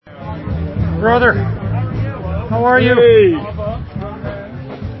Brother, how are you? Hey!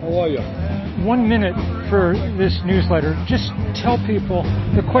 How are you? 1 minute for this newsletter. Just tell people,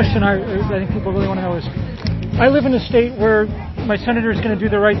 the question I think people really want to know is, I live in a state where my senator is going to do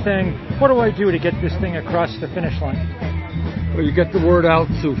the right thing. What do I do to get this thing across the finish line? Well, you get the word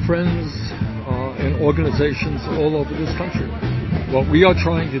out to friends and organizations all over this country. What we are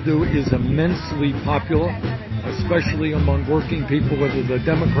trying to do is immensely popular, especially among working people, whether they're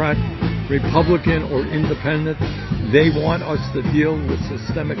Democrat, Republican, or independent. They want us to deal with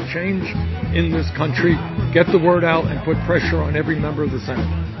systemic change in this country, get the word out, and put pressure on every member of the Senate.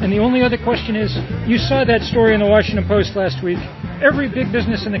 And the only other question is, you saw that story in the Washington Post last week. Every big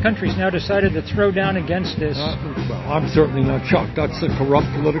business in the country has now decided to throw down against this. Well, I'm certainly not shocked. That's the corrupt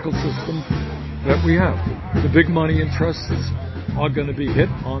political system that we have. The big money interests are going to be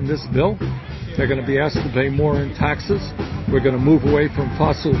hit on this bill. They're going to be asked to pay more in taxes. We're going to move away from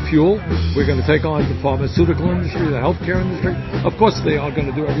fossil fuel. We're going to take on the pharmaceutical industry, the healthcare industry. Of course, they are going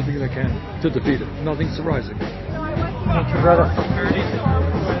to do everything they can to defeat it. Nothing surprising. Thank you, brother.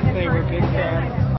 They were big fans.